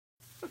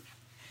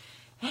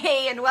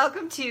Hey, and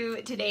welcome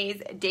to today's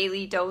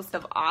Daily Dose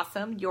of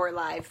Awesome, your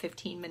live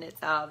 15 minutes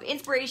of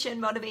inspiration,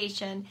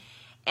 motivation,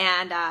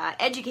 and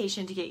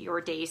education to get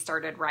your day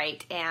started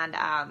right. And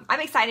I'm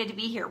excited to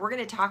be here. We're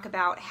going to talk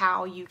about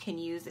how you can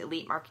use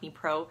Elite Marketing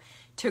Pro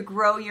to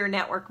grow your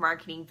network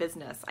marketing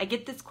business. I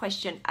get this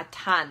question a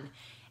ton.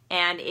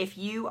 And if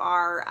you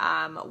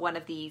are one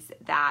of these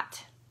that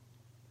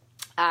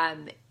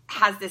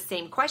has this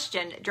same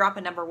question, drop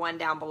a number 1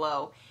 down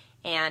below.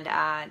 And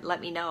let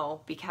me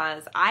know,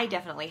 because I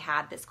definitely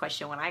had this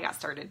question when I got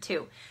started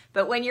too.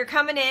 But when you're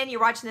coming in,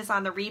 you're watching this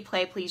on the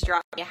replay, please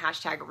drop me a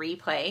hashtag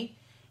replay.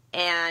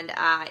 And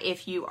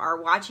if you are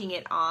watching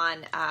it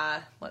on,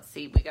 let's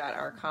see, we got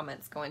our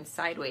comments going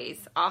sideways.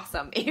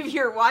 Awesome. If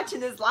you're watching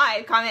this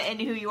live, comment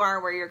in who you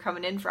are, where you're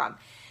coming in from.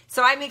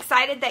 So I'm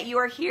excited that you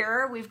are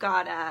here. We've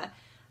got a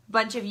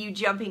bunch of you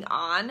jumping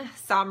on,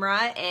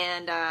 Samra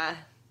and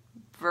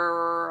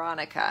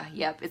Veronica.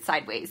 Yep, it's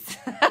sideways.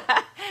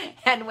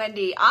 And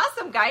Wendy.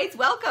 Awesome, guys.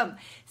 Welcome.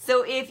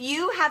 So if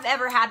you have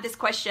ever had this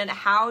question,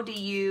 how do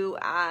you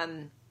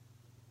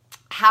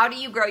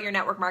grow your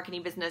network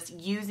marketing business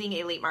using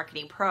Elite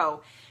Marketing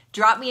Pro?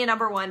 Drop me a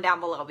number 1 down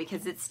below,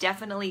 because it's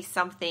definitely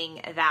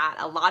something that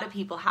a lot of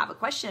people have a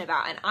question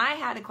about. And I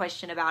had a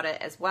question about it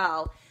as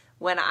well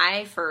when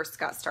I first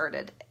got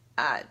started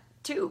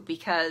too,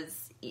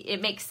 because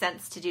it makes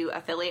sense to do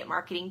affiliate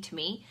marketing to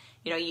me.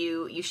 You know,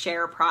 you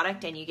share a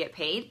product and you get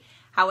paid.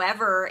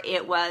 However,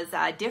 it was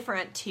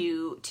different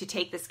to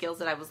take the skills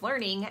that I was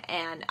learning,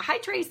 and hi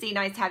Tracy,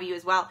 nice to have you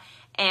as well,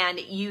 and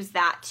use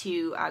that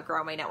to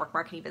grow my network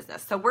marketing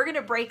business. So we're going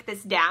to break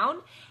this down,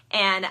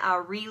 and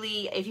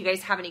really, if you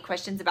guys have any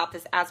questions about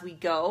this as we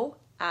go,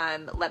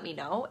 let me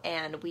know,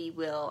 and we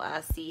will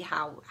see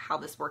how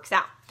this works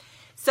out.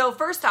 So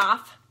first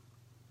off,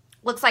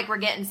 looks like we're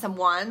getting some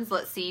ones.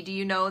 Let's see. Do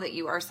you know that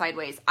you are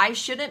sideways? I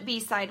shouldn't be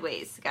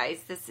sideways, guys.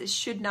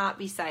 Should not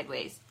be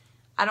sideways.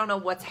 I don't know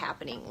what's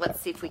happening. Let's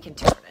see if we can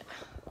turn it.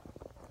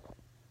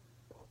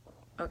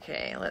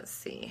 Okay, let's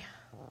see.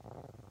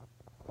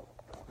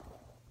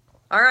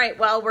 All right,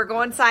 well, we're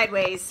going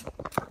sideways.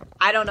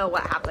 I don't know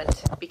what happened,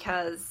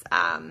 because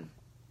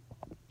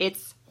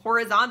it's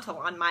horizontal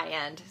on my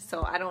end,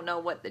 so I don't know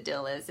what the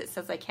deal is. It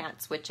says I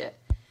can't switch it.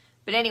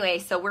 But anyway,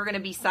 so we're going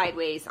to be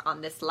sideways on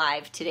this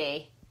live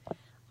today.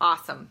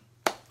 Awesome.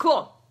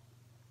 Cool.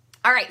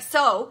 All right,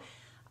 so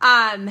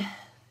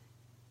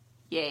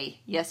yay.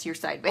 Yes, you're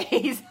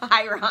sideways.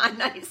 Hi, Ron.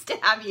 Nice to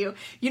have you.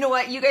 You know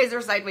what? You guys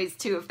are sideways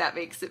too, if that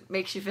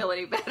makes you feel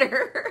any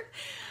better.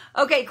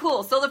 Okay,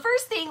 cool. So the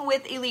first thing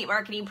with Elite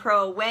Marketing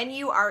Pro, when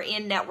you are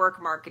in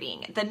network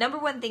marketing, the number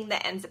one thing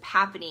that ends up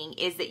happening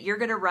is that you're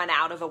going to run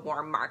out of a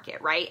warm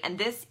market, right? And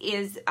this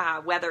is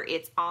whether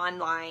it's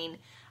online,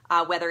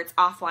 whether it's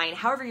offline,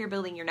 however you're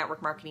building your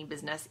network marketing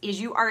business, is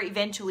you are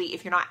eventually,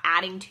 if you're not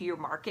adding to your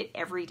market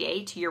every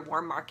day, to your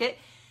warm market,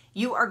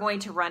 you are going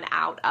to run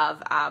out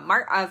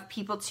of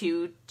people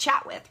to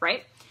chat with,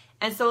 right?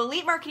 And so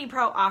Elite Marketing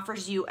Pro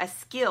offers you a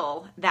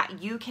skill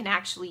that you can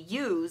actually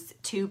use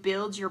to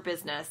build your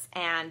business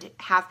and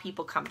have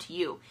people come to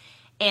you.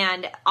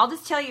 And I'll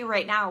just tell you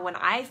right now, when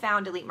I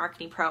found Elite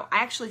Marketing Pro,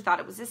 I actually thought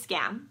it was a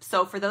scam.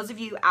 So for those of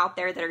you out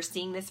there that are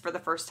seeing this for the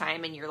first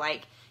time and you're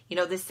like, you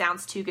know, this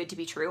sounds too good to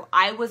be true,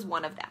 I was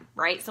one of them,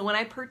 right? So when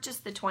I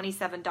purchased the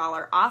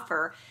 $27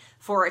 offer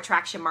for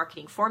Attraction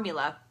Marketing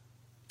Formula,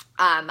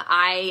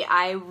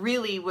 I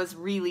really was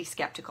really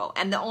skeptical.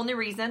 And the only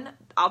reason,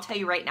 I'll tell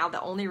you right now, the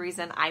only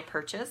reason I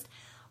purchased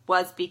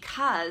was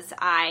because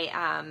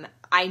I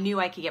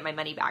knew I could get my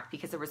money back,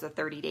 because there was a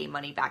 30-day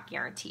money back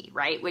guarantee,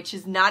 right? Which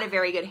is not a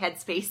very good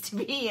headspace to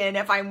be in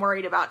if I'm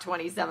worried about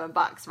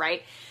 $27,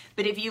 right?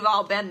 But if you've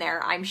all been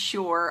there, I'm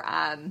sure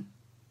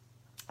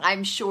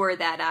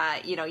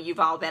that, you know, you've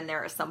all been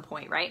there at some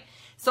point, right?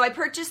 So I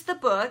purchased the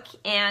book,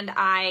 and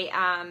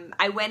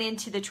I went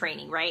into the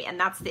training, right? And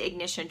that's the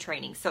Ignition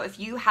training. So if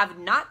you have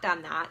not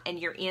done that and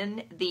you're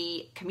in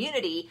the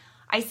community,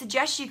 I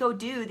suggest you go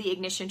do the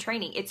Ignition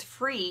training. It's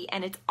free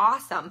and it's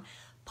awesome.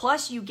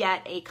 Plus you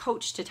get a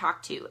coach to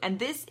talk to. And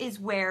this is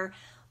where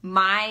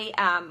my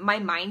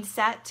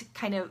mindset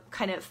kind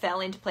of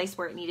fell into place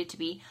where it needed to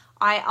be.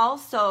 I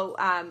also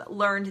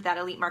learned that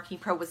Elite Marketing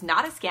Pro was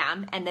not a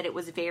scam, and that it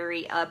was a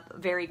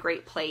very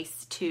great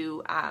place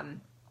to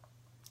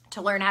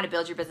learn how to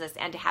build your business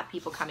and to have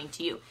people coming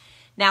to you.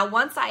 Now,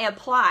 once I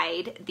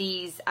applied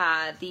these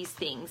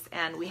things,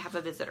 and we have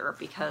a visitor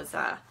because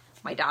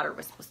my daughter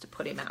was supposed to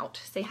put him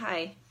out. Say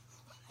hi.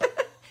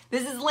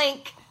 This is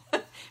Link.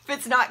 If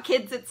it's not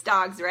kids, it's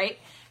dogs, right?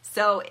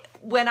 So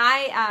when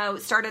I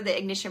started the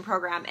Ignition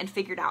program and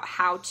figured out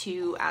how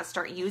to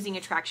start using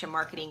attraction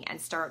marketing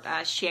and start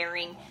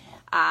sharing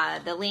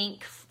the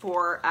link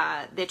for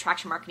the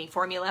Attraction Marketing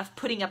Formula,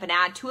 putting up an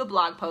ad to a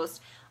blog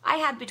post, I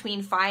had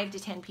between 5 to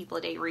 10 people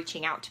a day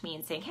reaching out to me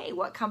and saying, hey,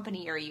 what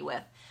company are you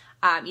with?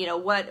 You know,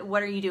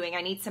 what are you doing?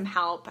 I need some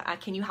help.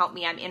 Can you help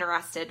me? I'm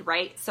interested,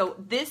 right? So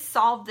this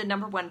solved the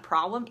number one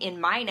problem in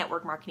my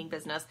network marketing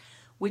business,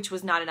 which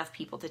was not enough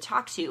people to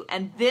talk to.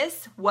 And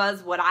this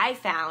was what I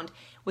found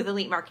with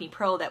Elite Marketing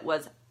Pro that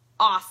was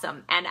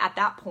awesome. And at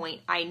that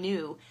point, I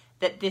knew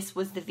that this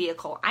was the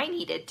vehicle I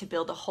needed to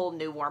build a whole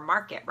new warm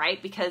market,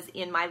 right? Because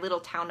in my little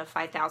town of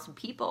 5,000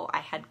 people, I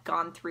had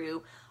gone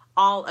through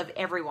all of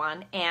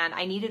everyone, and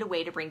I needed a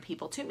way to bring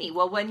people to me.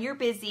 Well, when you're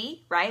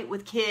busy, right,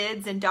 with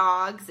kids and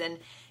dogs and,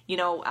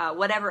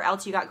 whatever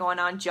else you got going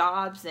on,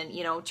 jobs and,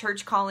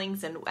 church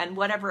callings and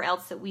whatever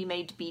else that we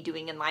may be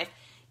doing in life,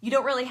 you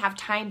don't really have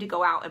time to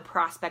go out and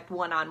prospect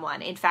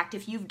one-on-one. In fact,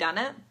 if you've done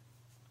it,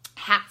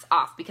 hats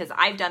off, because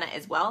I've done it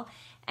as well,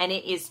 and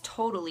it is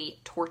totally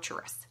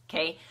torturous,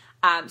 okay?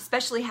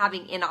 Especially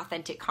having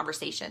inauthentic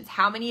conversations.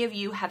 How many of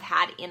you have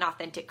had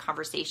inauthentic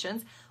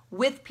conversations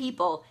with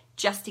people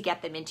just to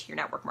get them into your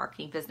network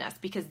marketing business?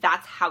 Because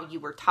that's how you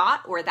were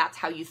taught, or that's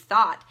how you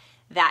thought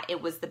that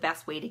it was the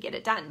best way to get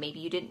it done.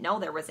 Maybe you didn't know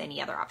there was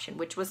any other option,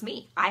 which was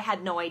me. I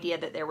had no idea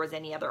that there was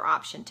any other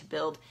option to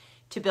build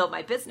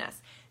my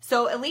business.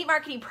 So Elite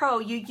Marketing Pro,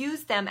 you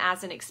use them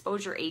as an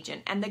exposure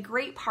agent. And the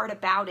great part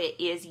about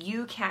it is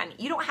you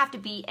don't have to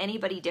be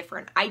anybody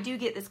different. I do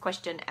get this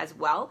question as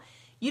well.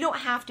 You don't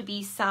have to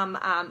be some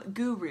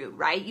guru,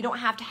 right? You don't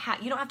have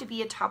to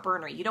be a top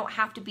earner. You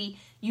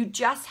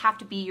just have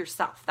to be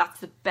yourself. That's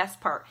the best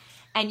part.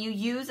 And you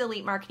use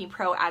Elite Marketing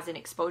Pro as an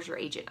exposure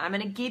agent. I'm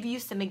going to give you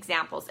some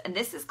examples, and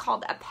this is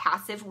called a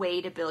passive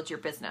way to build your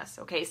business.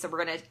 Okay, so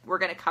we're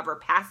gonna cover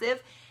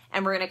passive,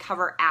 and we're gonna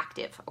cover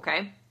active.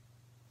 Okay.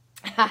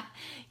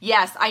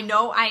 Yes, I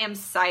know I am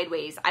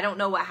sideways. I don't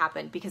know what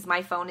happened because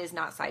my phone is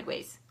not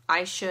sideways.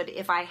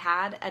 If I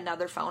had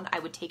another phone, I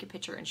would take a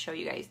picture and show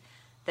you guys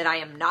that I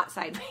am not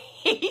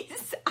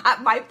sideways.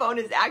 My phone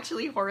is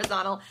actually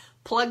horizontal,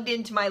 plugged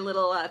into my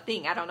little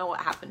thing. I don't know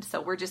what happened.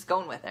 So we're just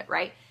going with it,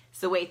 right? It's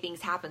the way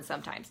things happen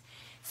sometimes.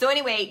 So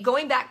anyway,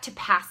 going back to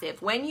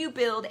passive, when you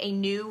build a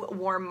new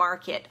warm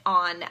market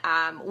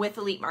with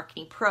Elite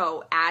Marketing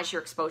Pro as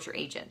your exposure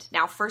agent.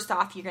 Now, first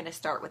off, you're going to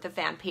start with a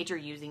fan page or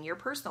using your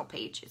personal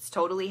page. It's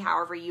totally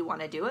however you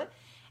want to do it.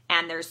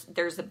 And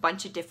there's a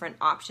bunch of different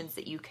options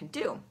that you can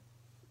do.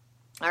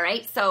 All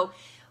right, so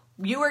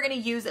you are going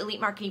to use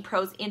Elite Marketing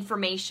Pro's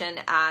information,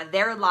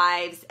 their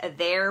lives,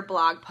 their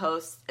blog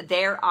posts,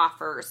 their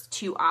offers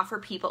to offer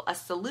people a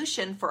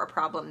solution for a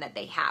problem that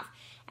they have.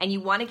 And you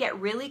want to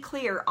get really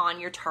clear on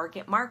your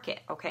target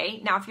market,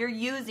 okay? Now, if you're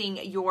using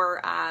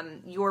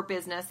your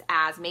business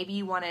as maybe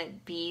you want to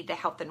be the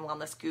health and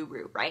wellness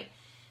guru, right?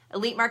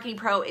 Elite Marketing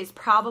Pro is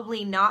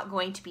probably not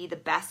going to be the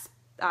best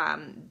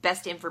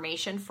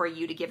information for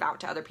you to give out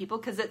to other people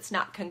because it's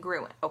not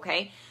congruent,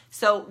 okay?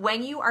 So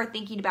when you are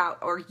thinking about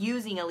or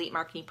using Elite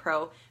Marketing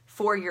Pro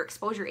for your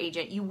exposure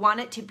agent, you want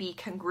it to be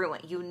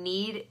congruent. You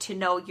need to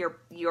know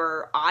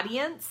your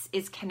audience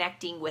is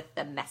connecting with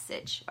the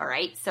message, all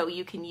right? So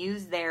you can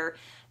use their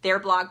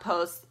blog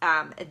posts,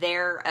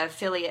 their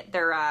affiliate,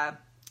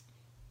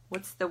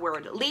 what's the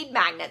word? Lead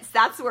magnets.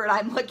 That's the word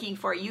I'm looking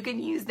for. You can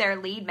use their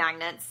lead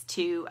magnets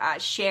to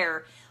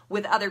share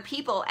with other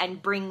people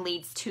and bring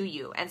leads to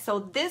you. And so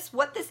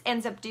what this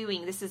ends up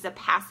doing, this is a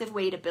passive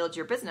way to build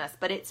your business,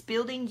 but it's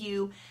building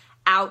you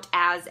out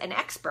as an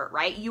expert,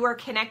 right? You are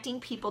connecting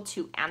people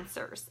to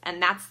answers.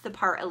 And that's the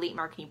part Elite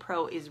Marketing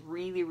Pro is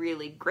really,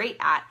 really great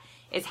at,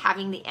 is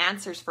having the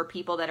answers for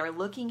people that are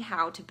looking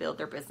how to build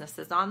their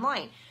businesses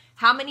online.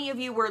 How many of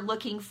you were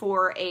looking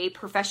for a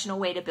professional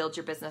way to build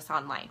your business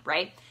online,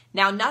 right?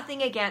 Now,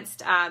 nothing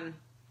against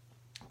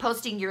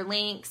posting your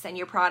links and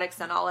your products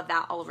and all of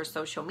that all over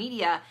social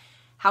media.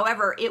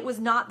 However, it was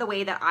not the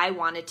way that I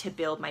wanted to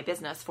build my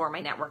business for my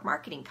network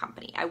marketing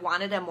company. I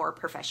wanted a more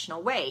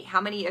professional way.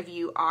 How many of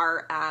you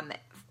are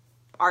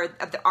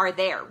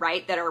there,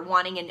 right, that are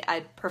wanting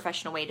a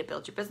professional way to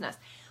build your business?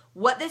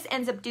 What this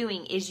ends up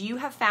doing is you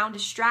have found a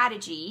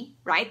strategy,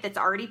 right, that's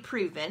already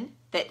proven,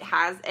 that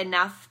has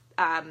enough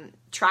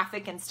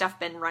traffic and stuff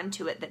been run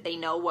to it that they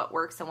know what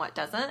works and what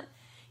doesn't.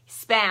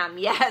 Spam,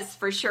 yes,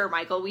 for sure,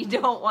 Michael. We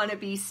don't want to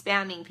be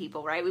spamming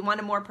people, right? We want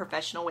a more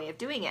professional way of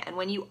doing it. And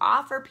when you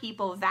offer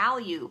people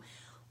value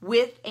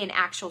with an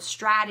actual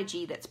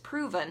strategy that's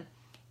proven,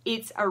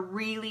 it's a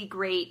really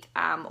great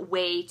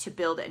way to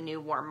build a new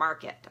warm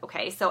market,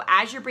 okay? So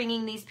as you're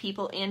bringing these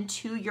people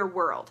into your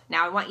world,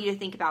 now I want you to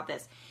think about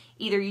this.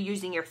 Either you're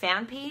using your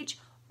fan page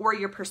or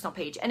your personal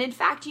page. And in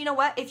fact, you know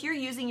what? If you're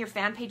using your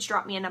fan page,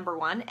 drop me a number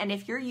 1. And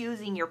if you're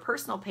using your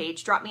personal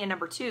page, drop me a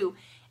number 2.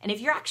 And if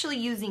you're actually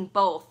using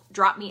both,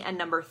 drop me a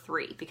number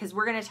 3, because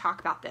we're going to talk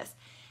about this.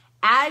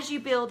 As you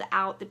build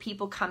out the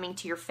people coming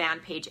to your fan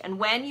page, and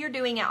when you're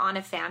doing it on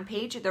a fan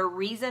page, the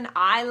reason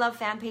I love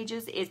fan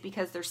pages is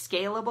because they're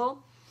scalable.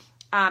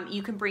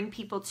 You can bring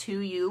people to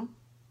you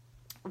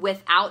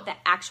without the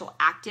actual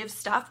active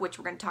stuff, which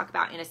we're going to talk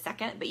about in a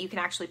second, but you can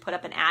actually put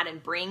up an ad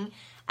and bring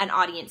an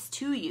audience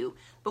to you.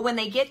 But when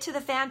they get to the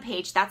fan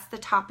page, that's the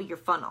top of your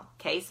funnel,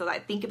 okay? So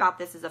think about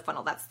this as a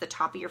funnel. That's the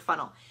top of your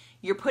funnel.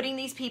 You're putting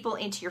these people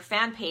into your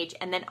fan page,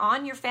 and then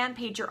on your fan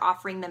page, you're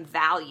offering them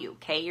value,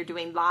 okay? You're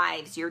doing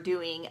lives, you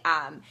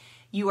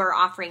are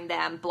offering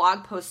them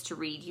blog posts to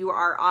read, you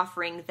are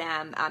offering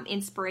them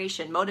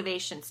inspiration,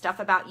 motivation, stuff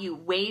about you,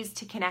 ways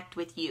to connect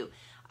with you.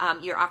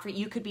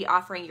 You could be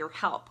offering your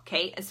help,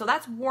 okay? And so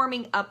that's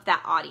warming up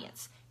that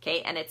audience.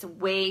 Okay, and it's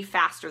way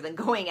faster than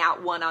going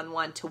out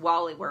one-on-one to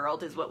Wally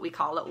World is what we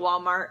call it,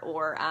 Walmart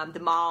or the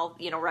mall,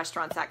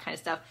 restaurants, that kind of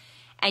stuff.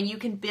 And you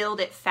can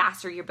build it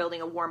faster. You're building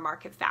a warm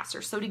market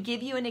faster. So to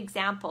give you an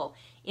example,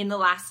 in the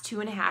last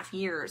 2.5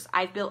 years,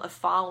 I've built a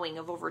following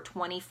of over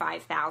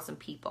 25,000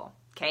 people,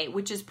 okay,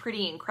 which is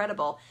pretty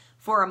incredible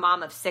for a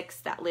mom of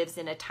 6 that lives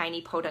in a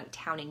tiny podunk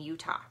town in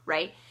Utah,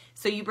 right?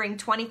 So you bring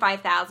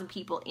 25,000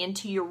 people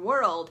into your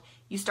world,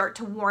 you start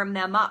to warm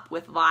them up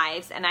with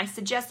lives. And I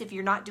suggest if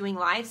you're not doing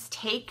lives,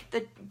 take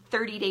the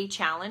 30-day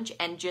challenge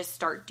and just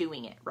start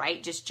doing it,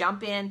 right? Just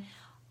jump in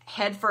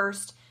head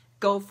first,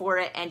 go for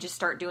it, and just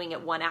start doing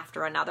it one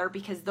after another,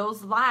 because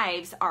those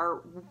lives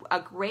are a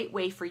great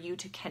way for you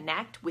to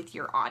connect with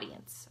your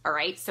audience, all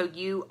right? So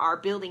you are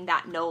building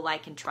that know,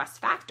 like, and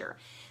trust factor.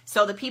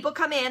 So the people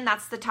come in,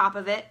 that's the top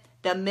of it.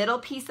 The middle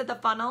piece of the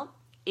funnel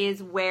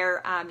is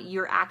where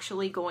you're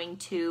actually going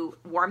to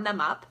warm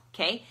them up,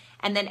 okay?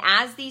 And then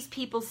as these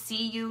people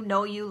see you,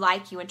 know you,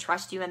 like you, and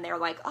trust you, and they're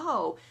like,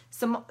 oh,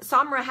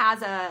 Samra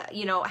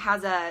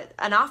has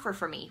an offer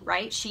for me,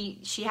 right?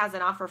 She has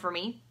an offer for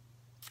me,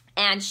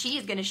 and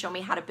she's going to show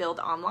me how to build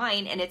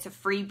online, and it's a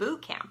free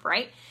boot camp,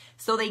 right?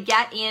 So they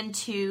get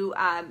into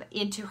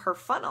her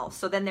funnel.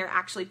 So then they're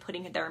actually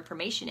putting their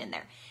information in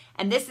there.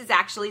 And this is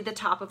actually the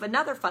top of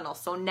another funnel.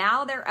 So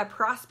now they're a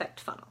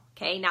prospect funnel,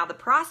 okay? Now the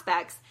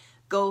prospects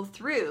go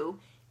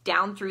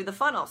down through the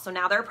funnel. So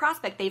now they're a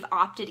prospect. They've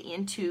opted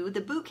into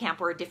the boot camp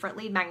or a different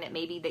lead magnet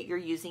maybe that you're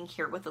using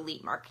here with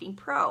Elite Marketing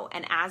Pro.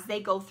 And as they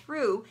go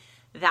through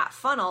that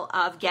funnel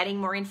of getting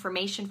more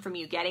information from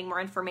you, getting more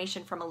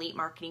information from Elite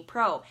Marketing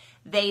Pro,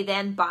 they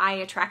then buy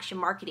attraction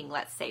marketing,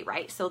 let's say,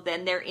 right? So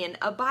then they're in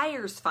a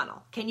buyer's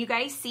funnel. Can you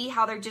guys see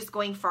how they're just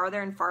going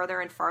farther and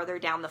farther and farther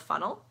down the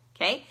funnel?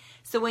 Okay.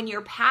 So when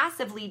you're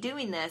passively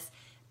doing this,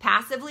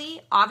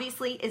 passively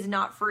obviously is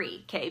not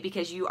free, okay?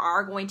 Because you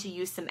are going to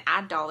use some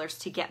ad dollars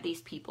to get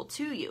these people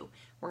to you.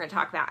 We're going to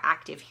talk about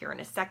active here in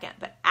a second.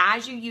 But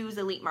as you use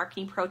Elite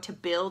Marketing Pro to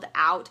build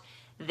out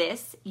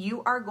this,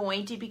 you are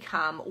going to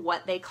become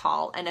what they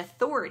call an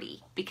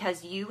authority,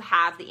 because you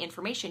have the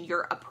information.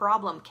 You're a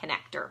problem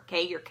connector,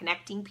 okay? You're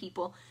connecting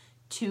people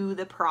to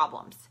the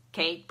problems,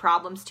 okay?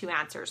 Problems to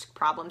answers,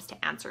 problems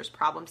to answers,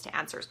 problems to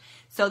answers.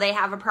 So they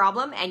have a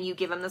problem and you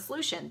give them the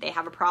solution. They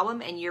have a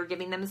problem and you're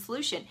giving them a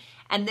solution.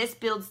 And this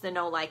builds the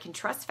know, like, and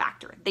trust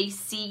factor. They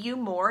see you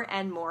more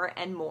and more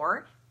and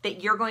more,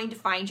 that you're going to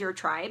find your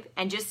tribe.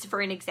 And just for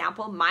an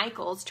example,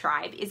 Michael's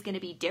tribe is going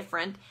to be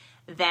different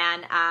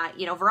than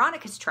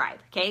Veronica's tribe,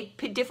 okay?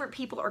 Different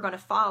people are going to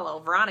follow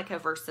Veronica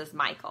versus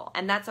Michael,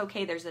 and that's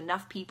okay. There's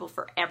enough people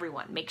for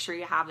everyone. Make sure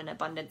you have an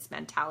abundance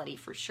mentality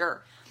for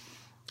sure.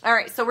 All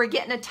right, so we're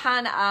getting a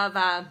ton of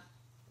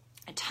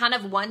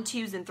 1,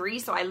 2s, and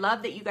 3s. So I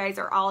love that you guys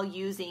are all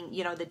using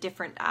the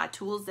different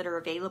tools that are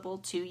available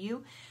to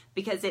you,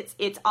 because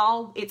it's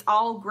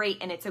all great,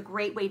 and it's a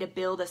great way to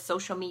build a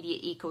social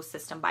media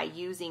ecosystem by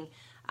using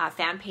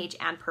fan page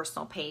and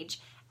personal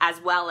page, as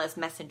well as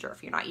Messenger.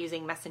 If you're not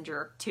using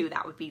Messenger too,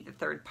 that would be the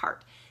third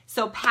part.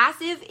 So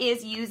passive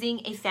is using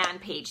a fan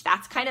page.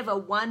 That's kind of a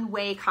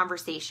one-way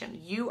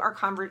conversation. You are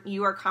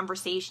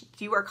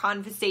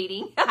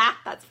conversating.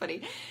 That's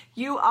funny.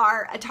 You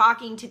are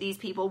talking to these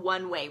people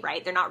one way,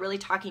 right? They're not really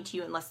talking to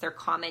you unless they're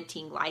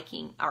commenting,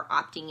 liking, or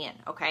opting in,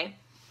 okay?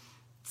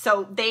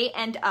 So they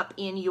end up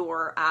in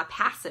your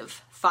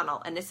passive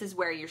funnel, and this is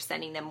where you're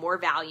sending them more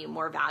value,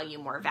 more value,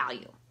 more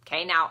value.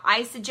 Okay, now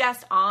I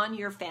suggest on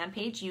your fan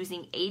page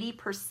using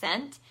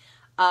 80%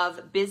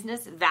 of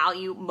business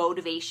value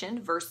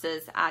motivation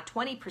versus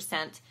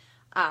 20%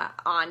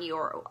 on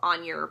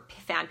your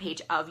fan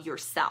page of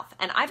yourself.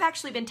 And I've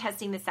actually been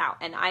testing this out,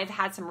 and I've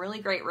had some really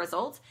great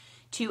results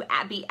to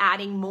be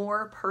adding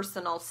more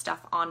personal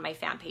stuff on my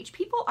fan page.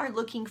 People are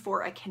looking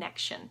for a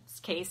connection,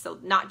 okay? So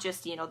not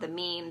just, the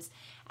memes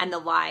and the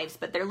lives,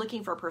 but they're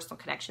looking for a personal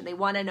connection. They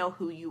want to know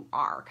who you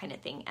are, kind of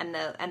thing. And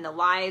the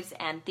lives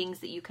and things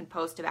that you can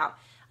post about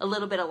a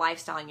little bit of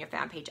lifestyle on your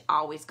fan page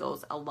always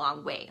goes a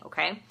long way,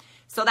 okay?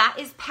 So that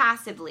is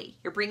passively.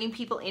 You're bringing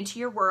people into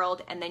your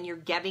world, and then you're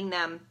giving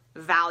them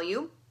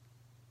value,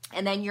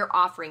 and then you're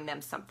offering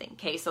them something,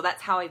 okay? So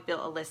that's how I've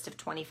built a list of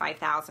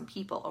 25,000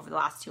 people over the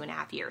last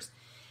 2.5 years.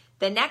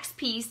 The next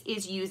piece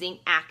is using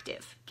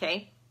active,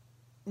 okay?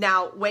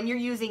 Now, when you're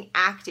using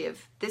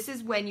active, this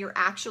is when you're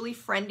actually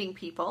friending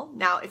people.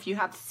 Now, if you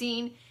have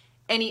seen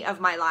any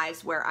of my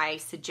lives where I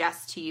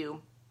suggest to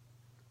you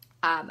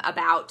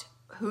about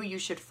who you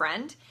should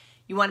friend,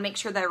 you want to make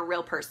sure they're a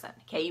real person,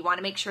 okay? You want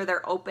to make sure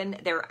they're open,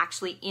 they're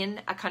actually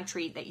in a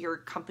country that your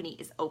company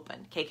is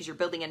open, okay? Because you're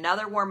building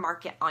another warm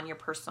market on your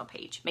personal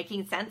page.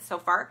 Making sense so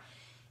far?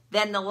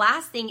 Then the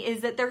last thing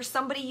is that there's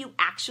somebody you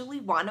actually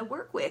want to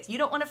work with. You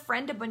don't want to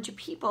friend a bunch of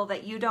people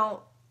that you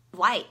don't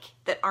like,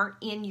 that aren't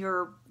in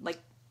your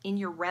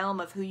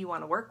realm of who you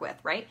want to work with,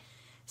 right?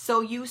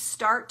 So you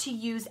start to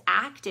use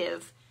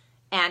active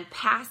and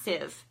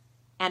passive,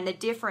 and the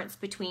difference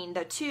between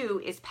the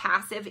two is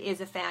passive is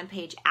a fan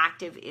page,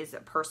 active is a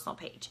personal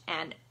page.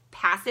 And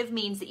passive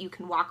means that you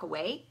can walk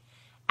away,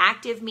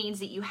 Active means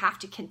that you have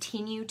to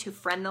continue to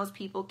friend those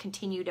people,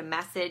 continue to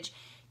message,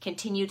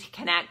 continue to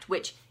connect,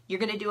 which you're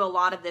going to do a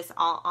lot of this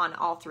on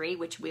all three,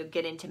 which we'll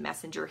get into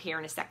Messenger here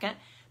in a second.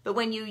 But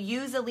when you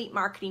use Elite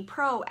Marketing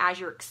Pro as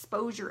your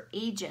exposure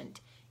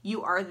agent,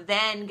 you are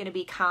then going to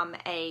become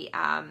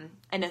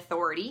an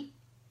authority.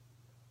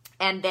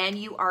 And then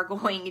you are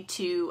going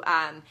to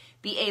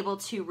be able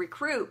to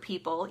recruit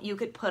people. You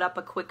could put up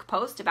a quick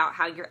post about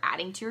how you're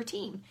adding to your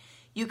team.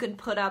 You can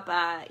put up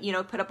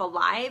a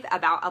live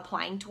about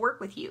applying to work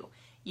with you.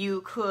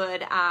 You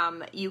could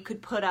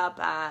put up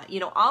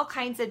all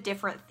kinds of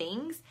different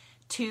things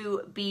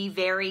to be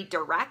very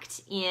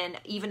direct in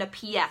even a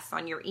PS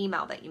on your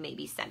email that you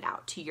maybe send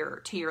out to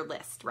your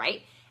list,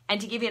 right?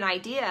 And to give you an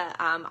idea,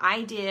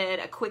 I did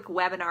a quick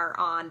webinar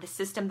on the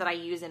system that I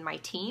use in my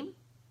team.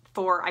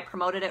 I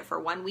promoted it for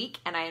 1 week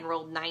and I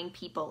enrolled 9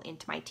 people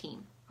into my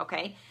team,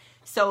 okay?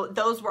 So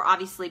those were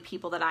obviously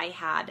people that I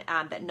had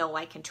that know,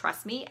 like, and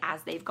trust me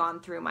as they've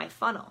gone through my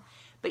funnel.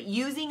 But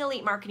using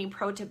Elite Marketing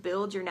Pro to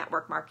build your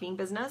network marketing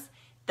business,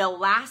 the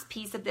last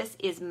piece of this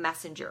is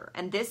Messenger.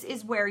 And this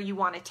is where you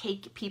want to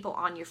take people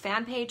on your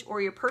fan page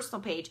or your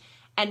personal page,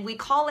 and we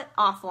call it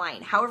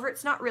offline. However,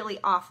 it's not really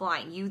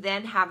offline. You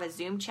then have a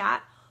Zoom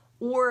chat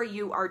or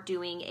you are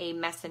doing a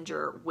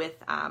Messenger with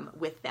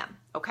them,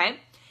 okay?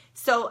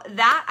 So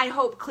that, I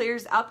hope,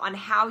 clears up on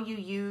how you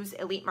use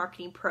Elite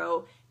Marketing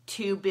Pro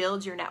to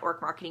build your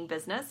network marketing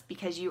business,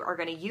 because you are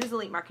going to use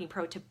Elite Marketing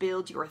Pro to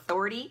build your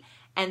authority,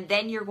 and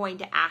then you're going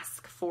to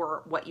ask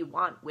for what you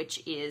want,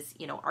 which is,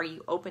 are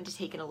you open to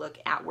taking a look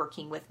at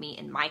working with me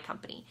in my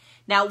company?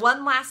 Now,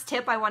 one last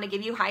tip I want to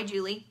give you. Hi,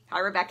 Julie. Hi,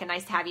 Rebecca.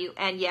 Nice to have you.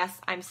 And yes,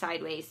 I'm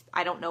sideways.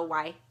 I don't know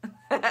why.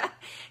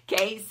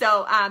 Okay,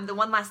 so the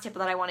one last tip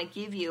that I want to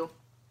give you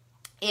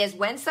is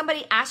when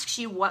somebody asks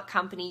you what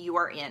company you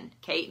are in,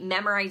 okay,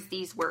 memorize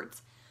these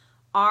words.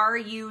 Are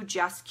you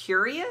just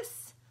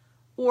curious,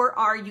 or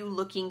are you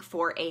looking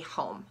for a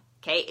home?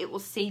 Okay, it will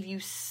save you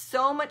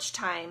so much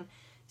time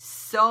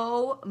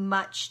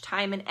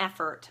and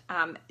effort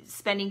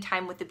spending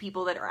time with the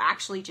people that are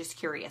actually just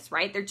curious,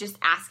 right? They're just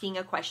asking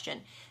a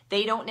question.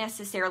 They don't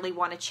necessarily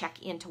want to check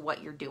into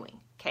what you're doing,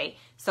 okay?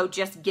 So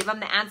just give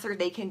them the answer.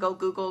 They can go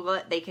Google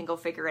it. They can go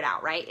figure it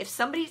out, right? If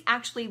somebody's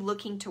actually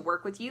looking to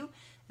work with you,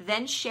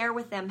 then share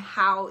with them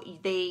how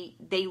they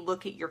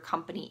look at your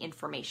company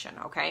information,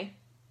 okay?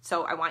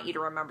 So I want you to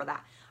remember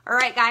that. All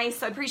right, guys,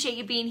 so I appreciate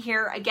you being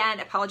here.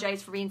 Again,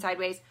 apologize for being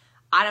sideways.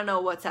 I don't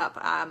know what's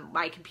up.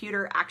 My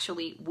computer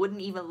actually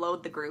wouldn't even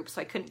load the group,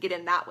 so I couldn't get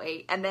in that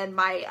way. And then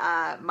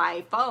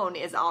my phone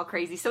is all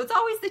crazy. So it's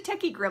always the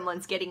techie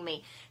gremlins getting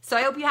me. So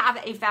I hope you have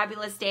a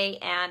fabulous day,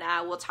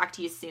 and we'll talk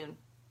to you soon.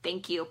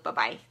 Thank you.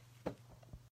 Bye-bye.